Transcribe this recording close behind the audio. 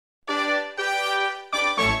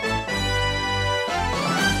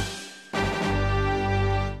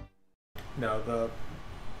No,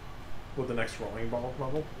 the next rolling ball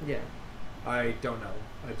level. Yeah. I don't know.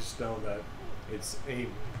 I just know that it's a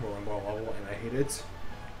rolling ball level, and I hate it.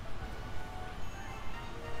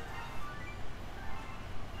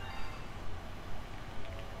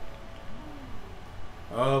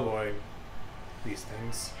 Oh boy, these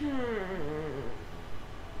things.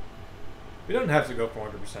 We don't have to go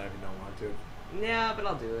 400% if you don't want to. Yeah, but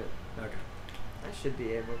I'll do it. Okay. I should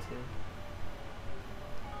be able to.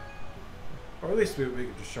 Or at least we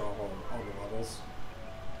could just show all the levels.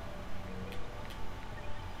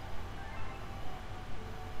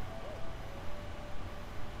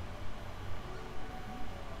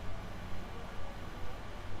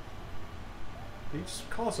 Did he just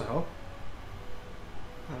call us a hoe?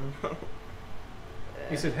 I don't know.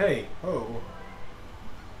 He said, hey, ho.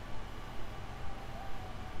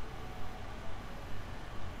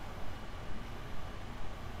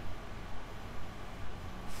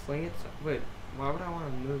 Fling it. Wait, why would I want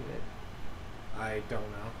to move it? I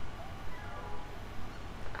don't know.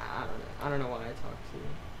 I don't know why I talked to you.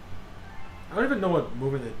 I don't even know what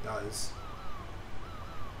moving it does.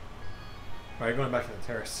 Alright, going back to the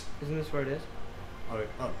terrace. Isn't this where it is? Oh, wait.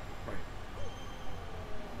 Oh, right.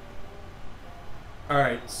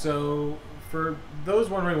 Alright, so for those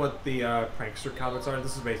wondering what the prankster comments are,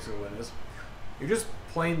 this is basically what it is. You're just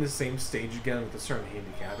playing the same stage again with a certain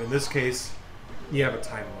handicap. In this case, you have a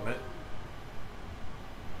time limit.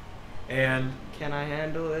 And can I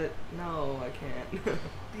handle it? No, I can't.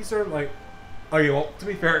 These are like, okay, well, to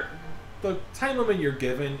be fair, the time limit you're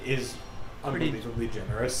given is unbelievably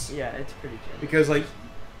generous. Yeah, it's pretty generous. Because like,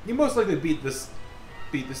 you most likely beat the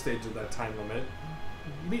stage of that time limit.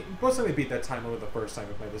 You most likely beat that time limit the first time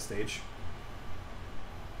you play the stage.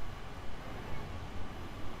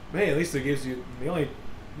 But hey, at least it gives you the only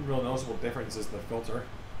real noticeable difference is the filter.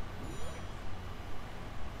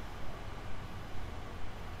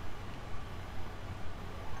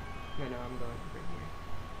 I know I'm going over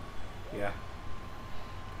here. Yeah.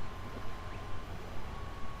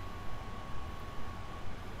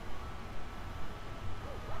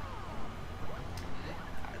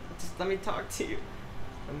 Just let me talk to you.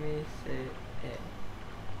 Let me say, hey,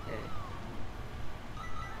 hey.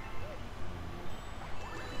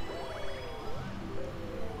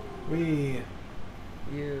 We.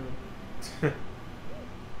 You. Okay,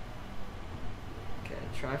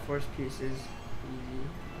 Triforce pieces, easy.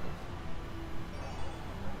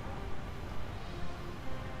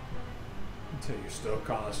 Until you still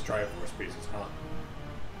call us Triforce pieces, huh?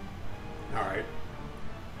 Alright.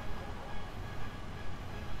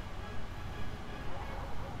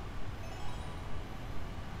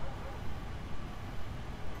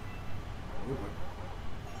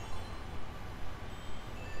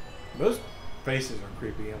 Those faces are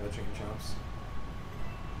creepy on the chain chomps.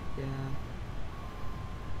 Yeah.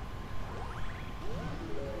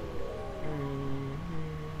 And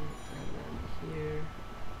then here.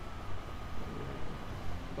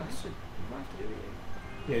 What do I have to do here?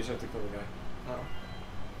 Yeah, you just have to kill the guy. Oh.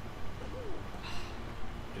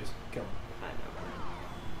 Just kill him. I know.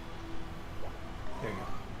 There you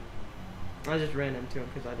go. I just ran into him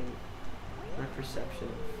because I didn't. My perception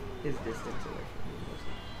of his distance away from me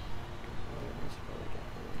wasn't. Oh, I should probably get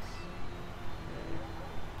this.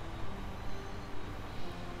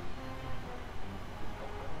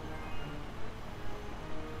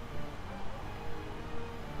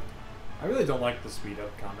 I really don't like the speed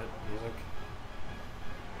up comet music.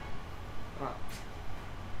 Oh.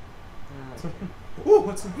 Okay. Ooh,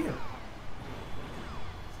 what's in here?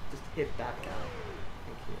 Just hit that guy.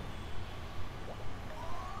 Thank you.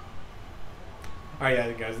 Alright,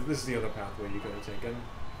 yeah, guys, this is the other pathway you could have taken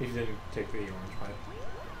if you didn't take the orange pipe.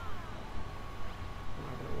 I'm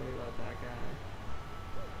not gonna worry about that guy.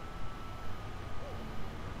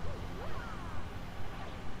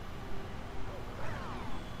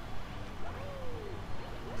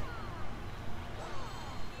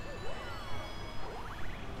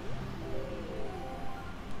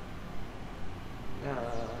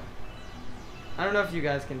 I don't know if you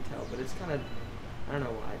guys can tell, but it's kind of, I don't know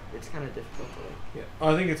why, it's kind of difficult to like. Yeah,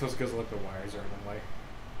 oh, I think it's because like the wires are in the way,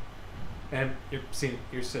 and you're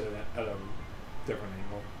sitting at a different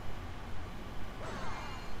angle.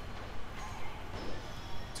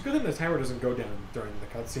 It's a good thing the timer doesn't go down during the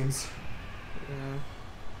cutscenes. Yeah.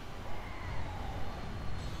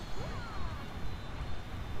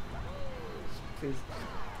 Please,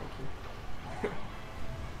 thank you.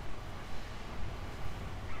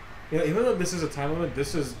 Yeah, even though this is a time limit,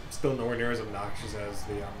 this is still nowhere near as obnoxious as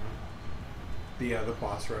the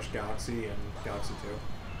boss rush Galaxy and Galaxy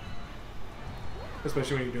 2.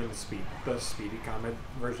 especially when you're doing the speedy combat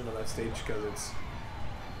version of that stage, because it's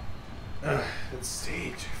that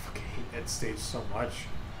stage. I fucking hate that stage so much.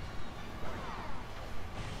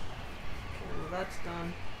 Okay, well that's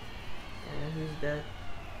done. And who's dead?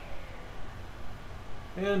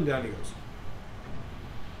 And down he goes.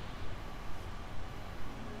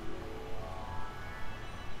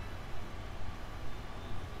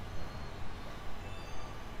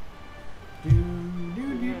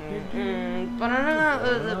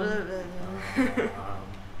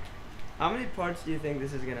 How many parts do you think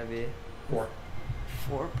this is gonna be? 4.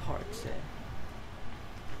 4 parts, eh?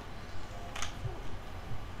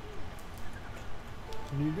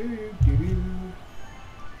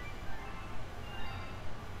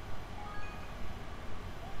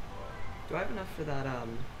 Do I have enough for that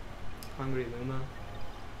Hungry Luma?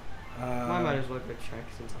 I might as well go check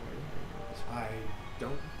since I'm already heading out this way. I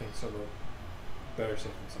don't think so, but better safe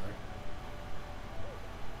than sorry.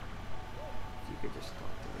 If you could just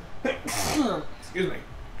talk to me. Excuse me.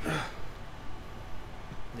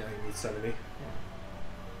 Yeah, you need 70. Yeah.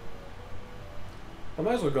 I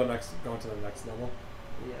might as well go into the next level.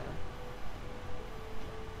 Yeah.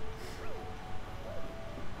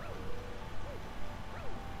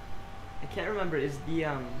 I can't remember. Is the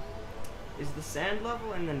sand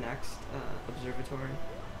level in the next observatory?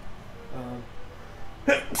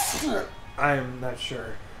 I'm not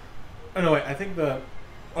sure. Oh no, wait. I think the.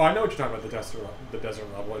 Oh, I know what you're talking about. The desert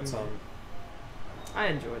level. It's I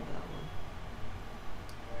enjoyed that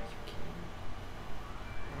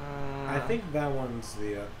one. I think that one's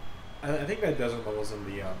the. I think that desert level's in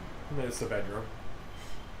the. It's the bedroom.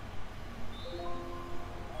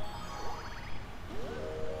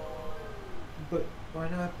 But why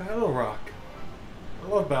not Battle Rock? I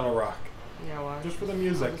love Battle Rock. Yeah, well, Just for the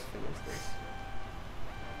music. I'll just finish this.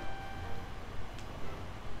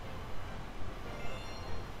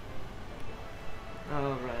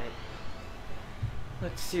 Alright.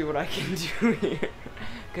 Let's see what I can do here.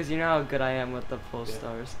 Because you know how good I am with the pull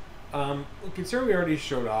stars. Considering we already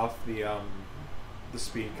showed off the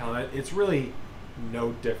speed comment, it's really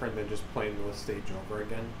no different than just playing the stage over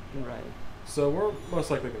again. Right. So we're most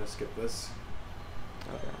likely going to skip this.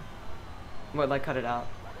 Okay. What, like cut it out?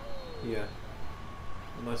 Yeah.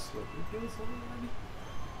 Unless, we did this already?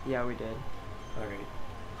 Yeah, we did. Okay.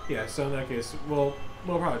 Yeah, so in that case, we'll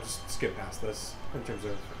probably just skip past this in terms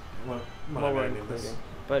of what we're I'm including.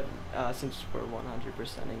 But since we're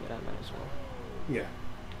 100%ing it, I might as well Yeah.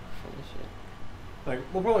 finish it. Like,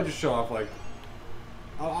 we'll probably just show off, like,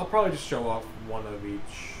 I'll probably just show off one of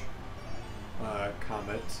each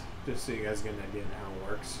comment, just so you guys get an idea of how it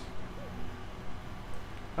works.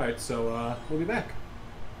 Alright, so we'll be back.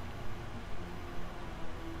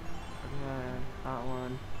 That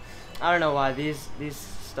one. I don't know why these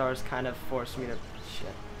stars kind of force me to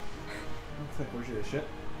shit. Looks like we're shit shit.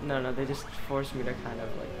 No, they just force me to kind of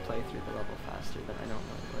like play through the level faster than I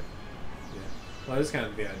normally would. Yeah. Well, that's kind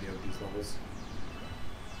of the idea of these levels.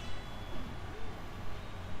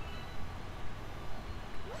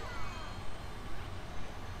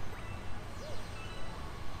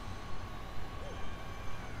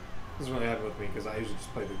 This is really hard with me because I usually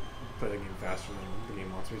just play the game faster than the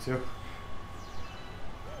game wants me to. Oh,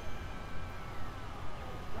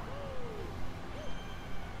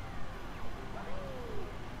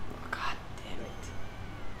 God damn it.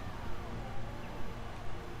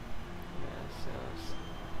 Yeah, so.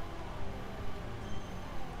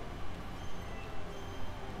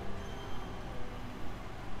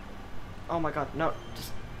 Oh my God, no,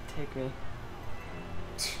 just take me.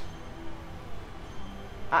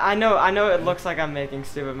 I know it looks like I'm making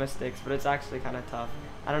stupid mistakes, but it's actually kind of tough.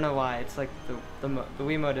 I don't know why. It's like the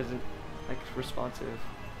Wii mode isn't like responsive,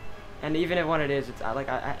 and even if when it is, it's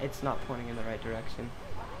it's not pointing in the right direction.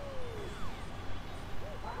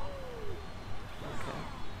 Okay.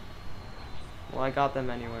 Well, I got them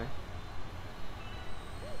anyway.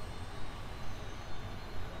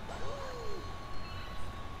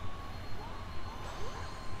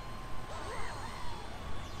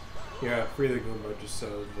 Yeah, free the Goomba just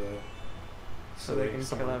so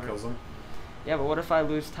someone kills them. Yeah, but what if I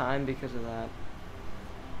lose time because of that?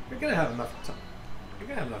 You're gonna have enough time. You're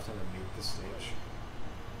gonna have enough time to beat this stage.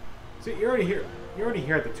 See, you're already here. You're already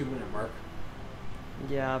here at the 2-minute mark.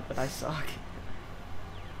 Yeah, but I suck.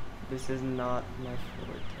 This is not my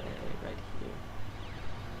forte right here.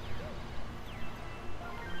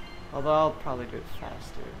 Although I'll probably do it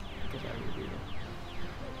faster because I reviewed it.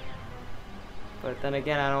 But then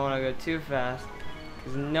again, I don't want to go too fast,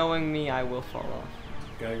 because knowing me, I will fall off.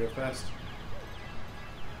 Gotta go fast.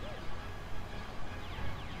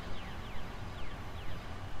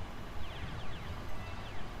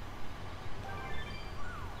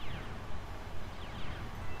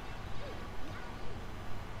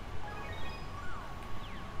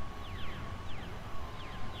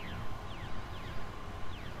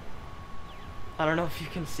 I don't know if you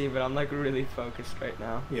can see, but I'm like really focused right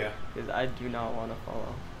now. Yeah. Because I do not want to fall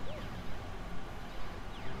off.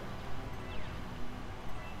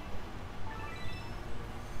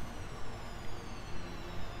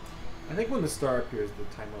 I think when the star appears, the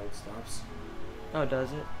timer like stops. Oh,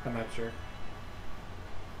 does it? I'm not sure.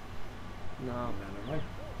 No. No, never mind.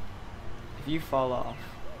 If you fall off,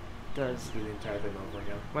 does... Do the entire thing over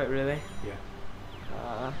again. Wait, really?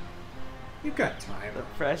 Yeah. You've got time. The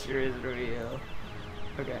pressure is real.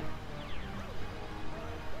 Okay.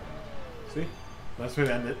 See? That's where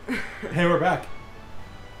it ended. Hey, we're back.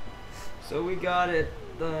 So we got it.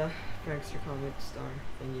 The Prankster Comic Star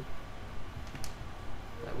thingy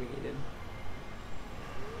that we needed.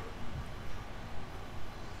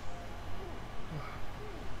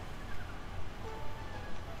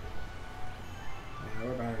 Yeah,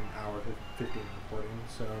 we're about an hour 15 recording,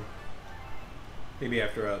 so maybe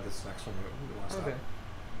after this next one we want to stop. Okay.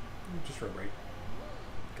 Just for a break.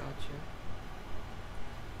 Gotcha.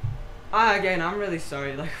 Again, I'm really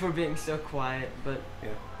sorry, like, we're being so quiet, but Yeah.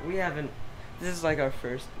 we haven't, this is like our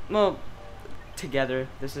first, well, together,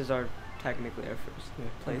 this is technically our first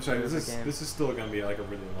I'm playthrough sorry, of the game. this is still gonna be like a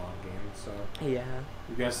really long game, so Yeah.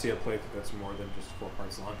 you're gonna see a playthrough that's more than just 4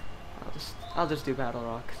 parts long. I'll just do Battle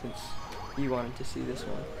Rock since you wanted to see this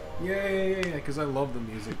one. Yeah, because I love the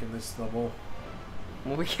music in this level.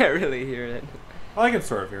 Well, we can't really hear it. I can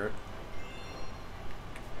sort of hear it.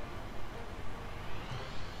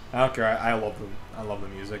 I don't care. I love the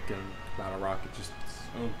music and Battle Rock. It's just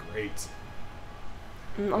so great.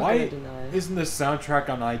 Why isn't this soundtrack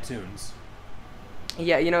on iTunes?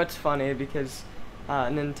 Yeah, you know, it's funny because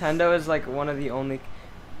Nintendo is like one of the only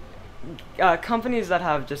companies that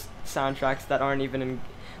have just soundtracks that aren't even in,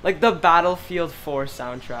 like the Battlefield 4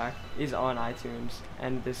 soundtrack is on iTunes,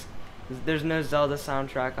 and there's no Zelda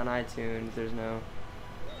soundtrack on iTunes. There's no,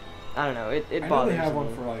 I don't know. It bothers me. I know they have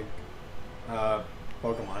one for like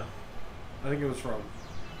Pokemon. I think it was from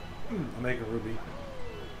Omega Ruby.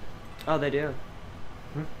 Oh, they do.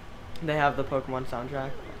 Hmm? They have the Pokemon soundtrack.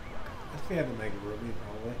 I think they have Omega Ruby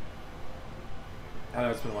probably. I know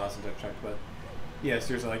it's been a while since I've checked, but yeah,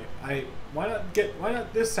 seriously, like why not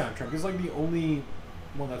this soundtrack? It's like the only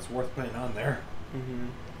one that's worth putting on there.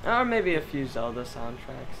 Or maybe a few Zelda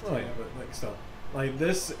soundtracks. Oh yeah, but like still, like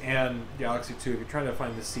this and Galaxy 2. If you're trying to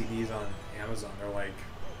find the CDs on Amazon, they're like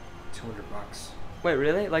 $200. Wait,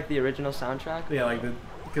 really? Like the original soundtrack? Yeah, like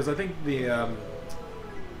because I think they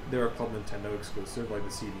were called Nintendo exclusive, like the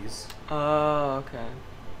CDs. Oh, okay.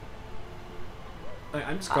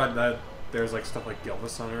 I'm just glad that there's like stuff like Gilda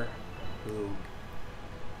Center, who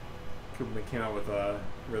came out with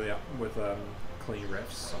clean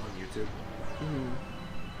riffs on YouTube.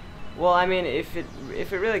 Well, I mean, if it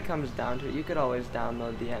really comes down to it, you could always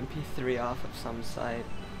download the MP3 off of some site.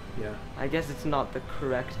 Yeah. I guess it's not the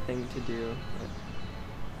correct thing to do.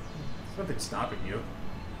 There's nothing stopping you.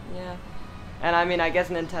 Yeah. And I mean, I guess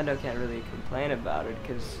Nintendo can't really complain about it,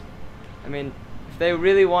 because, I mean, if they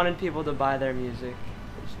really wanted people to buy their music,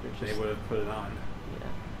 they would have put it on.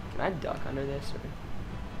 Yeah. Can I duck under this?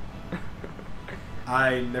 Or?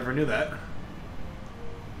 I never knew that.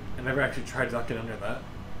 I never actually tried ducking under that.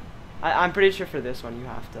 I'm pretty sure for this one you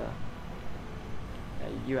have to. Yeah,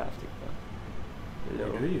 you have to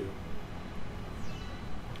go. Or do you?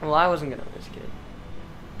 Well, I wasn't gonna risk it.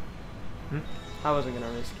 Hmm? I wasn't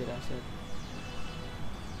gonna risk it, I said.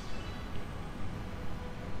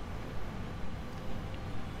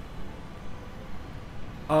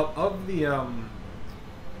 Of the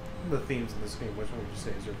themes in this game, which one would you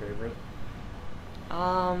say is your favorite?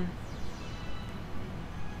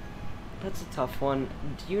 That's a tough one.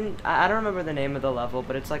 I don't remember the name of the level,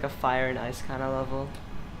 but it's like a fire and ice kind of level.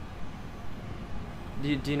 Do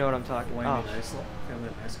you know what I'm talking about?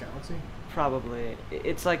 Family Nice Galaxy? Probably.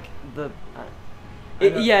 It's like the.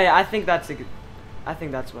 Yeah, I think that's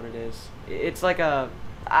what it is. It's like a.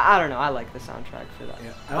 I don't know. I like the soundtrack for that.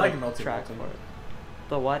 Yeah, I like Melty track Molten. for it.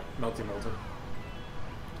 The what? Melty Molten.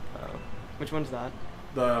 Oh, which one's that?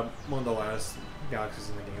 One of the last galaxies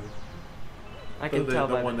in the game. I can tell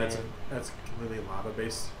by the one the that's name. completely lava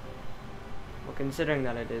based. Well, considering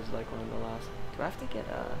that it is like one of the last. Do I have to get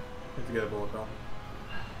a? You have to get a bullet bill.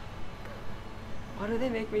 Why do they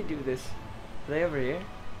make me do this? Are they over here?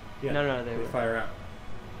 Yeah. No, they fire out.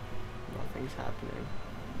 Nothing's happening.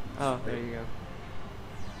 Oh, there you go.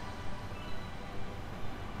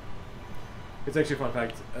 It's actually a fun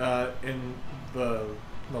fact. In the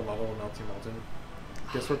level Melty Molten,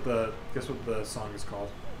 guess what the song is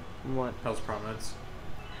called? What? Hell's Prominence.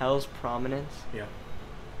 Hell's Prominence? Yeah.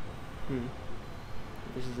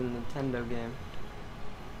 This is a Nintendo game.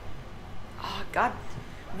 Oh God!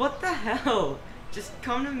 What the hell? Just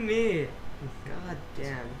come to me. God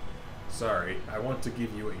damn. Sorry, I want to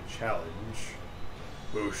give you a challenge.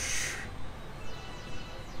 Whoosh.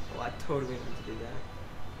 Oh, I totally want to do that.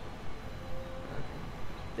 Okay.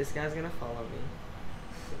 This guy's gonna follow me.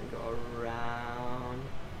 He's gonna go around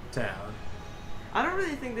Town. I don't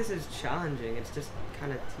really think this is challenging. It's just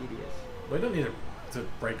kind of tedious. We don't need to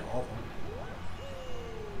break all of them.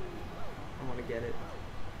 I want to get it.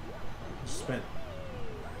 Just spin.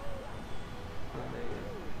 Oh, there you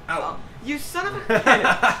Ow! go. Oh, you son of a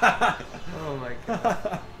bitch! Oh my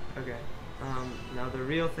god. Okay. Now the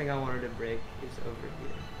real thing I wanted to break is over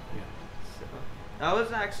here. Yeah. So that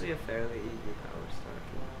was actually a fairly easy power star,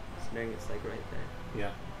 considering it's like right there.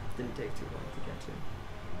 Yeah. Didn't take too long to get to.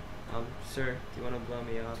 Sir, do you want to blow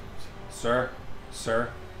me up? Sir, sir,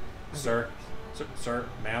 Okay. sir,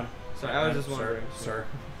 ma'am. Sorry, I was just wondering. Sir,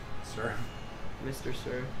 sir. Mr.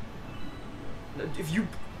 Sir. No, if you.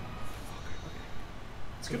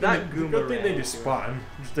 It's good That thing good thing they Goomerang, just dude. spawn.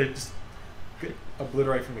 They just get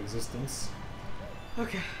obliterate from existence.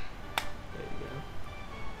 Okay. There you go.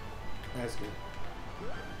 That's good.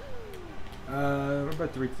 We're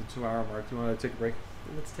about to reach the 2-hour mark. Do you want to take a break?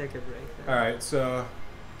 Let's take a break then. All right, so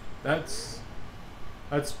that's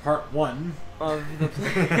part 1 Of the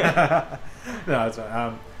play. No, that's fine.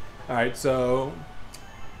 All right, so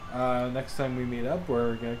next time we meet up,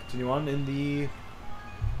 we're gonna continue on in the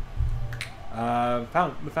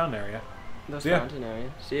fountain area. The So, yeah. fountain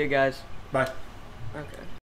area. See you guys. Bye. Okay.